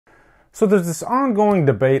So there's this ongoing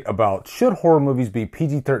debate about should horror movies be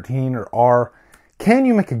PG-13 or R? Can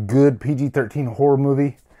you make a good PG-13 horror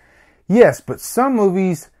movie? Yes, but some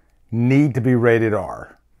movies need to be rated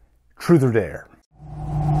R. Truth or Dare?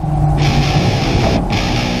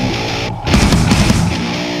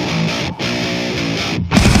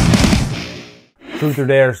 Truth or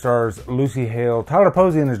Dare stars Lucy Hale, Tyler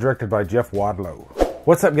Posey, and is directed by Jeff Wadlow.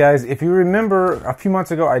 What's up, guys? If you remember, a few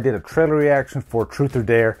months ago I did a trailer reaction for Truth or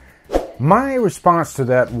Dare. My response to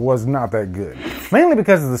that was not that good. Mainly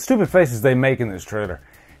because of the stupid faces they make in this trailer.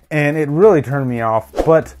 And it really turned me off.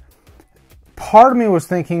 But part of me was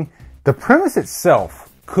thinking, the premise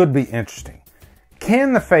itself could be interesting.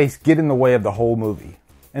 Can the face get in the way of the whole movie?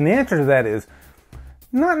 And the answer to that is,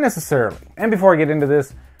 not necessarily. And before I get into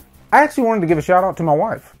this, I actually wanted to give a shout out to my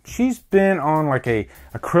wife. She's been on like a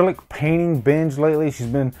acrylic painting binge lately. She's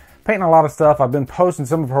been painting a lot of stuff. I've been posting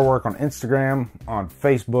some of her work on Instagram, on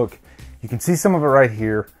Facebook. You can see some of it right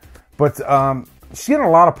here. But she's getting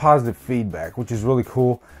a lot of positive feedback, which is really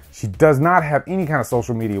cool. She does not have any kind of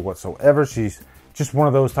social media whatsoever. She's just one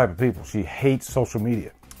of those type of people. She hates social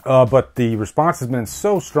media. But the response has been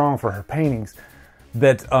so strong for her paintings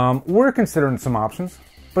that we're considering some options.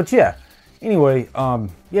 But yeah. Anyway,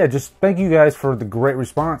 yeah, just thank you guys for the great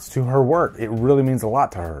response to her work. It really means a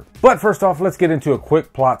lot to her. But first off, let's get into a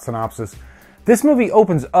quick plot synopsis. This movie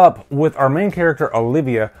opens up with our main character,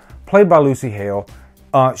 Olivia, played by Lucy Hale.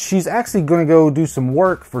 She's actually going to go do some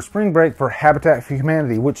work for spring break for Habitat for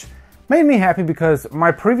Humanity, which made me happy because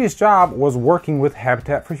my previous job was working with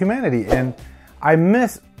Habitat for Humanity, and I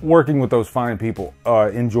miss working with those fine people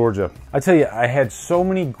in Georgia. I tell you, I had so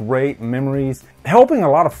many great memories helping a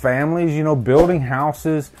lot of families, you know, building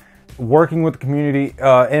houses, working with the community,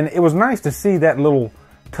 and it was nice to see that little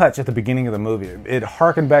touch at the beginning of the movie. It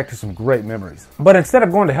harkened back to some great memories. But instead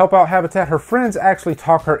of going to help out Habitat, her friends actually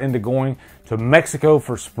talk her into going to Mexico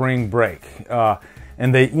for spring break.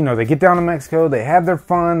 And they, you know, they get down to Mexico, they have their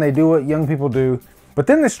fun, they do what young people do. But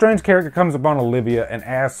then this strange character comes upon Olivia and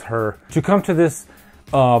asks her to come to this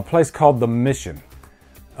place called The Mission,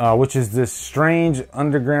 which is this strange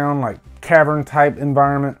underground, like cavern type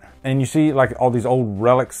environment. And you see like all these old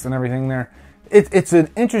relics and everything there. It's an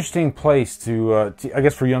interesting place to, I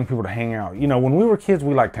guess, for young people to hang out. You know, when we were kids,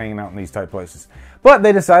 we liked hanging out in these type places. But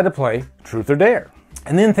they decide to play Truth or Dare.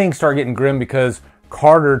 And then things start getting grim because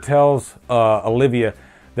Carter tells Olivia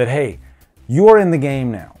that, hey, you're in the game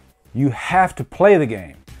now. You have to play the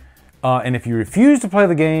game. And if you refuse to play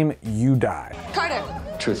the game, you die. Carter!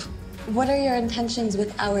 Truth. What are your intentions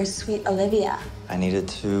with our sweet Olivia? I needed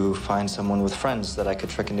to find someone with friends that I could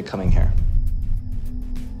trick into coming here.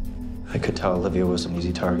 I could tell Olivia was an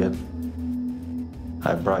easy target.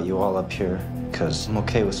 I brought you all up here because I'm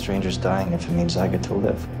okay with strangers dying if it means I get to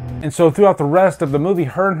live. And so throughout the rest of the movie,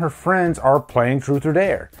 her and her friends are playing Truth or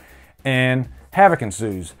Dare. And havoc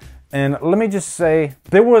ensues. And let me just say,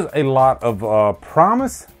 there was a lot of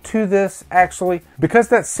promise to this, actually. Because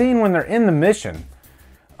that scene when they're in the mission,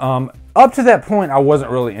 up to that point, I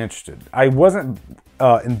wasn't really interested. I wasn't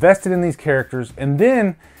invested in these characters. And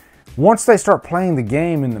then, once they start playing the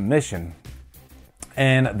game in the mission,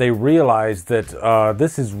 and they realize that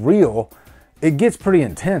this is real, it gets pretty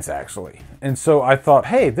intense, actually. And so I thought,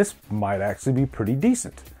 hey, this might actually be pretty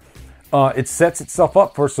decent. It sets itself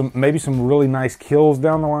up for maybe some really nice kills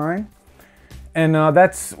down the line. And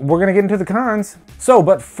we're going to get into the cons. So,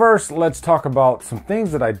 but first, let's talk about some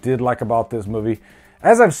things that I did like about this movie.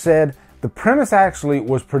 As I've said, the premise actually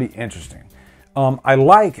was pretty interesting. I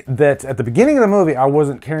like that at the beginning of the movie, I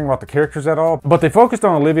wasn't caring about the characters at all, but they focused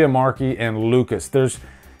on Olivia, Marky, and Lucas. There's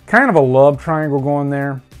kind of a love triangle going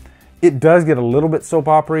there. It does get a little bit soap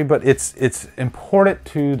opera-y, but it's important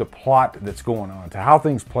to the plot that's going on, to how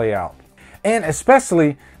things play out. And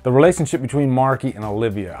especially the relationship between Marky and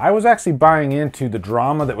Olivia. I was actually buying into the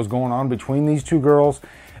drama that was going on between these two girls.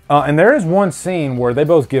 And there is one scene where they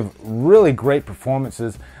both give really great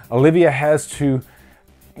performances. Olivia has to,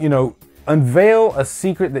 you know, unveil a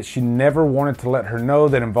secret that she never wanted to let her know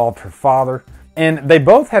that involved her father. And they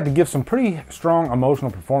both had to give some pretty strong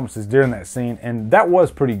emotional performances during that scene, and that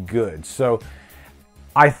was pretty good. So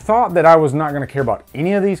I thought that I was not going to care about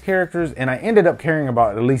any of these characters, and I ended up caring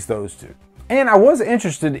about at least those two. And I was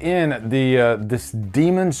interested in this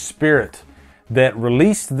demon spirit that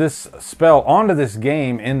released this spell onto this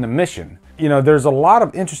game in the mission. You know, there's a lot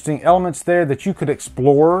of interesting elements there that you could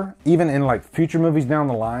explore, even in like future movies down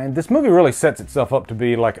the line. This movie really sets itself up to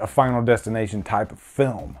be like a Final Destination type of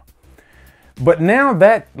film. But now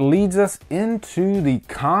that leads us into the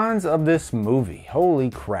cons of this movie. Holy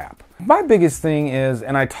crap. My biggest thing is,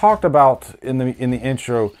 and I talked about in the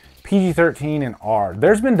intro, PG-13 and R.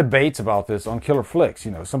 There's been debates about this on Killer Flicks.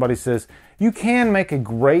 You know, somebody says, you can make a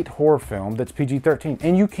great horror film that's PG-13,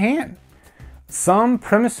 and you can. Some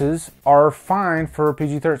premises are fine for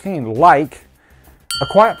PG-13, like A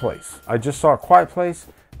Quiet Place. I just saw A Quiet Place.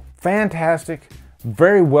 Fantastic,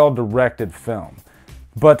 very well-directed film.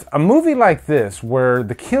 But a movie like this, where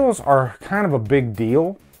the kills are kind of a big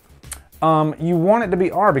deal, you want it to be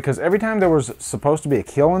R, because every time there was supposed to be a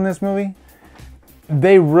kill in this movie,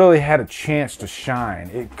 they really had a chance to shine.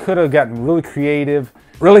 It could have gotten really creative,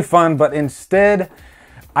 really fun, but instead,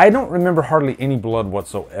 I don't remember hardly any blood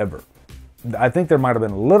whatsoever. I think there might have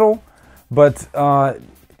been a little, but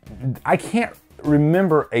I can't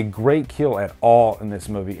remember a great kill at all in this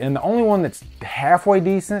movie. And the only one that's halfway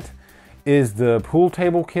decent is the pool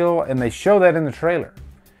table kill, and they show that in the trailer.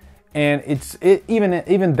 And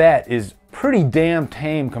even that is pretty damn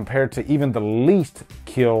tame compared to even the least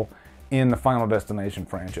kill in the Final Destination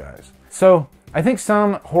franchise. So I think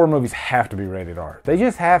some horror movies have to be rated R. They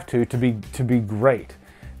just have to be great.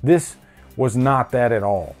 This was not that at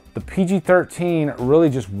all. The PG-13 really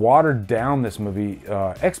just watered down this movie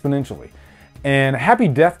exponentially. And Happy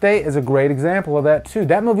Death Day is a great example of that too.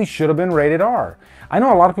 That movie should have been rated R. I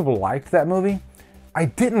know a lot of people liked that movie. I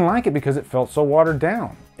didn't like it because it felt so watered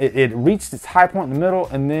down. It reached its high point in the middle,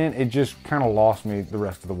 and then it just kind of lost me the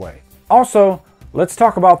rest of the way. Also, let's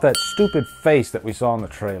talk about that stupid face that we saw in the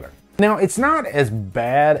trailer. Now, it's not as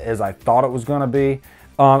bad as I thought it was going to be.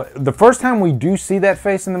 The first time we do see that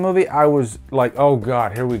face in the movie, I was like, oh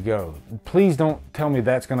God, here we go. Please don't tell me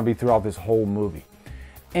that's going to be throughout this whole movie.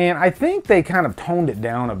 And I think they kind of toned it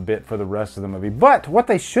down a bit for the rest of the movie. But what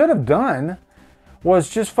they should have done was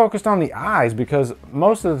just focused on the eyes, because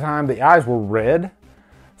most of the time the eyes were red.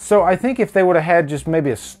 So I think if they would have had just maybe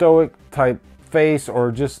a stoic type face,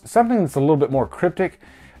 or just something that's a little bit more cryptic,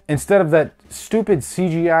 instead of that stupid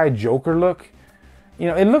CGI Joker look, you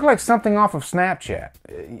know, it looked like something off of Snapchat,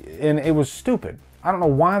 and it was stupid. I don't know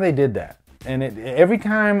why they did that. And every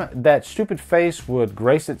time that stupid face would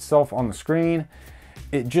grace itself on the screen,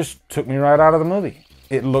 it just took me right out of the movie.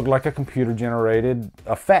 It looked like a computer-generated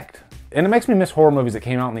effect. And it makes me miss horror movies that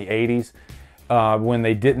came out in the 80s when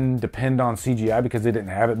they didn't depend on CGI because they didn't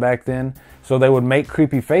have it back then. So they would make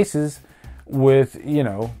creepy faces with, you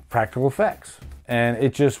know, practical effects. And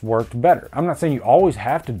it just worked better. I'm not saying you always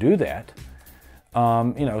have to do that.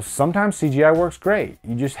 You know, sometimes CGI works great.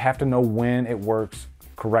 You just have to know when it works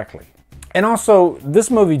correctly. And also,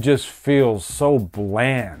 this movie just feels so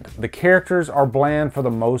bland. The characters are bland for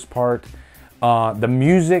the most part. The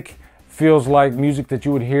music feels like music that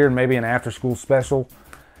you would hear in maybe an after-school special.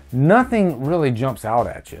 Nothing really jumps out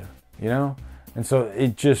at you, you know? And so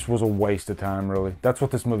it just was a waste of time, really. That's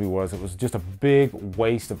what this movie was. It was just a big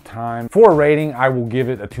waste of time. For a rating, I will give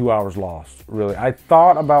it a 2 hours lost, really. I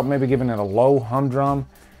thought about maybe giving it a low humdrum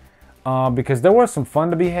because there was some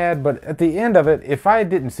fun to be had, but at the end of it, if I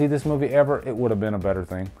didn't see this movie ever, it would have been a better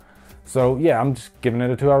thing. So yeah, I'm just giving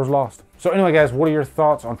it a 2 hours lost. So anyway, guys, what are your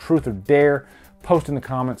thoughts on Truth or Dare? Post in the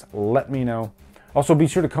comments, let me know. Also, be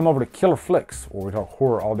sure to come over to Killer Flicks, where we talk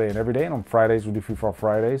horror all day and every day. And on Fridays, we do Free Fall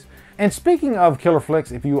Fridays. And speaking of Killer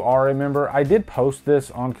Flicks, if you are a member, I did post this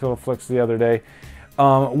on Killer Flicks the other day.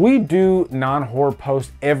 We do non-horror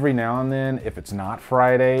posts every now and then. If it's not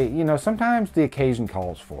Friday, you know, sometimes the occasion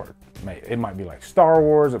calls for it. It might be like Star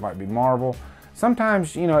Wars, it might be Marvel.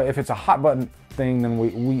 Sometimes, you know, if it's a hot button thing, then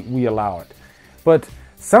we allow it. But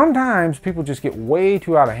sometimes people just get way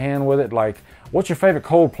too out of hand with it, like, what's your favorite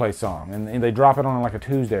Coldplay song? And they drop it on like a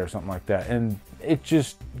Tuesday or something like that. And it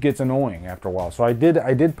just gets annoying after a while. So I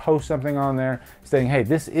did post something on there saying, hey,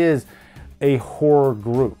 this is a horror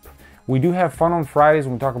group. We do have fun on Fridays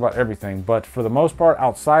when we talk about everything, but for the most part,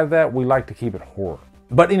 outside of that, we like to keep it horror.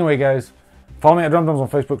 But anyway, guys, follow me at Drumdums on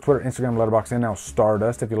Facebook, Twitter, Instagram, Letterboxd, and now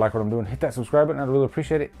Stardust. If you like what I'm doing, hit that subscribe button. I'd really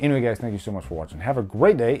appreciate it. Anyway, guys, thank you so much for watching. Have a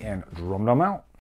great day, and Drumdum out.